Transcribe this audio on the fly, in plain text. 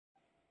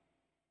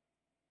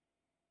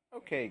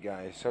Okay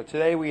guys, so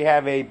today we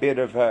have a bit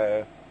of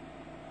a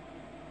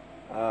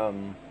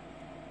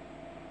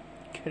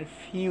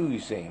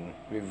confusing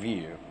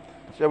review.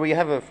 So we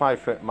have a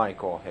 5-foot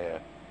Michael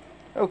here.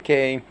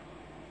 Okay,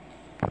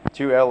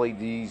 2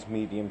 LEDs,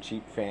 medium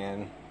cheap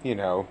fan, you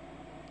know.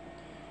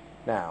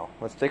 Now,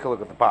 let's take a look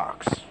at the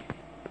box.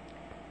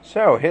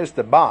 So here's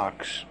the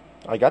box.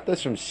 I got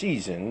this from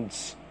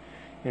Seasons,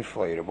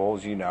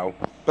 Inflatables, you know.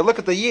 But look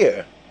at the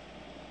year.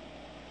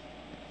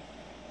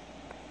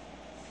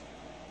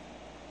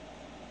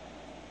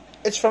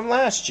 It's from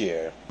last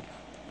year.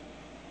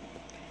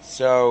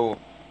 So,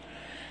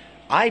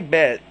 I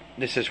bet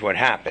this is what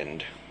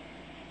happened.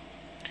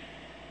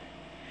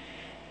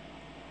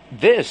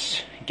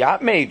 This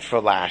got made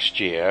for last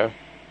year,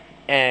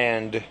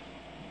 and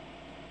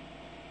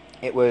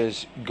it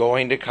was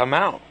going to come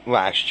out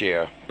last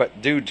year.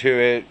 But due to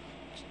it,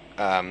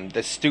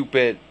 the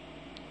stupid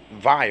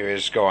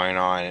virus going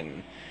on,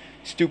 and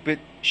stupid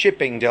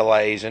shipping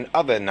delays, and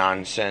other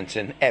nonsense,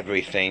 and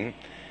everything,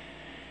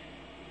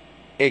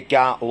 it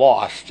got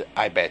lost,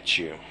 I bet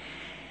you.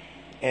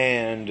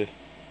 And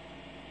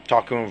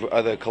talking with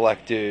other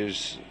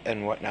collectors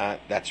and whatnot,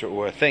 that's what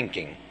we're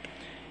thinking.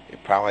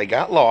 It probably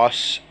got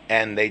lost,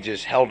 and they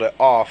just held it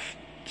off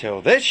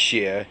till this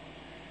year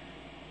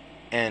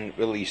and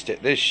released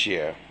it this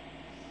year.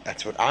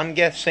 That's what I'm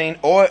guessing.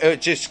 Or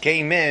it just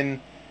came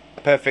in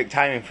perfect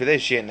timing for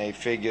this year, and they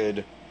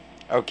figured,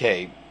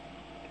 okay,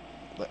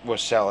 we'll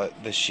sell it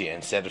this year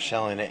instead of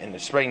selling it in the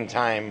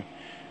springtime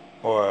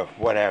or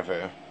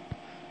whatever.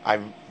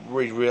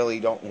 We really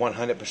don't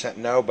 100%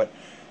 know, but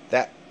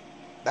that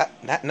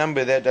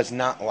number there does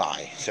not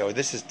lie. So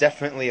this is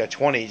definitely a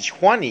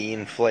 2020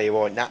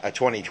 inflatable, not a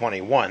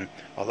 2021.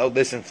 Although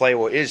this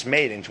inflatable is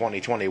made in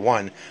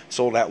 2021,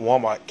 sold at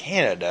Walmart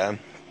Canada,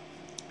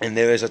 and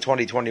there is a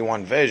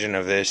 2021 version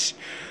of this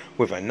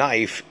with a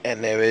knife,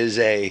 and there is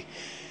a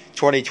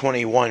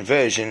 2021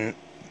 version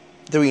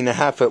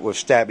 3.5 foot with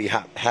stabby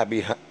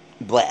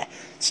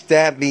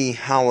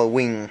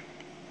Halloween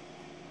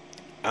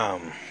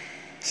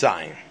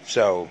sign.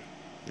 So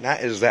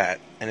that is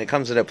that, and it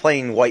comes in a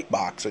plain white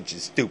box, which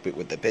is stupid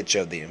with the picture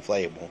of the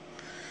inflatable.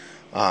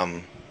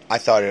 I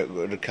thought it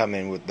would come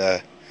in with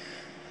the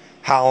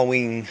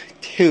Halloween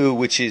 2,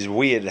 which is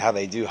weird how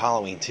they do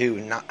Halloween 2,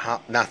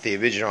 not the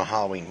original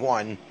Halloween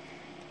 1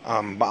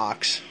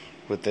 box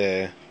with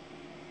the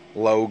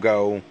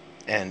logo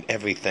and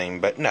everything.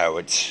 But no,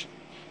 it's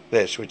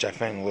this, which I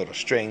find a little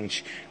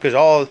strange, because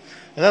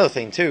another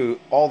thing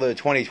too, all the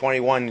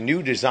 2021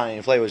 new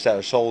design inflatables that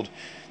are sold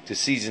to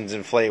Seasons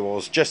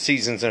Inflatables, just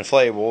Seasons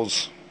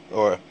Inflatables,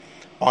 or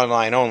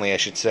online only, I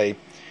should say,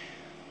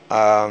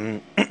 have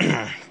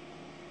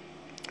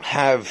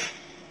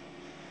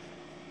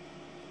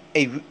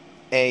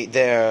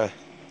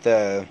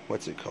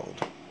what's it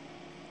called?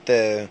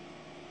 The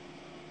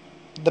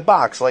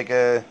box like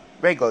a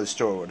regular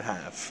store would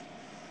have,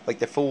 like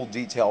the full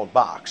detailed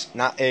box,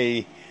 not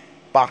a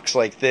box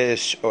like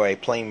this or a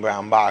plain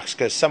brown box.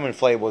 Because some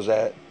inflatables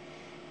that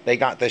they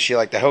got this year,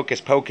 like the Hocus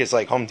Pocus,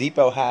 like Home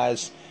Depot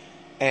has,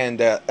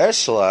 and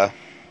Ursula,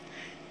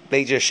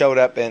 they just showed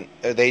up and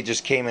they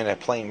just came in a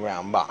plain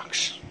brown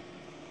box,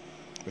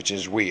 which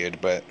is weird,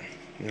 but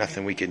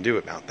nothing we can do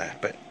about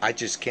that. But I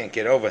just can't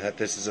get over that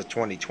this is a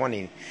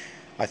 2020.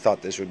 I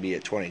thought this would be a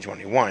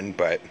 2021,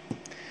 but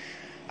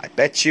I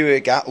bet you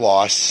it got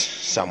lost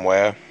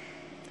somewhere,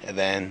 and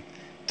then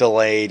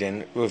delayed,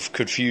 and with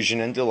confusion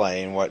and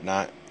delay and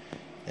whatnot,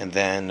 and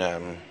then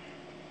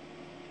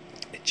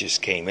it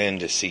just came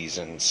into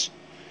Seasons,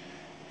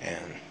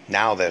 and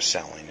now they're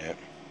selling it.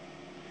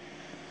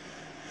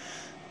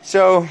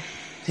 So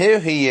here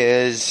he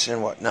is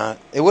and whatnot.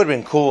 It would have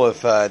been cool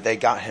if they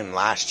got him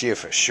last year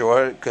for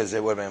sure, because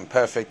it would have been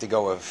perfect to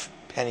go with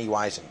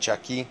Pennywise and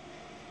Chucky,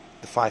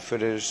 the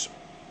 5-footers,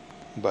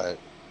 but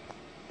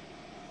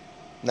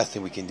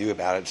nothing we can do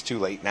about it. It's too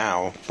late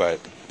now. But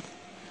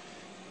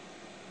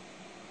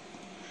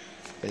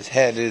his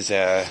head is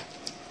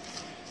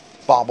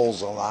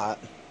bobbles a lot,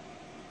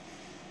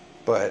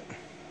 but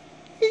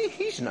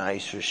he's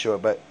nice for sure.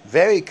 But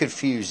very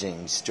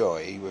confusing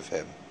story with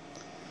him,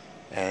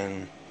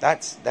 and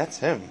that's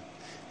him.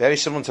 Very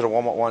similar to the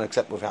Walmart one,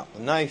 except without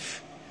the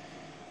knife,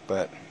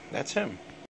 but that's him.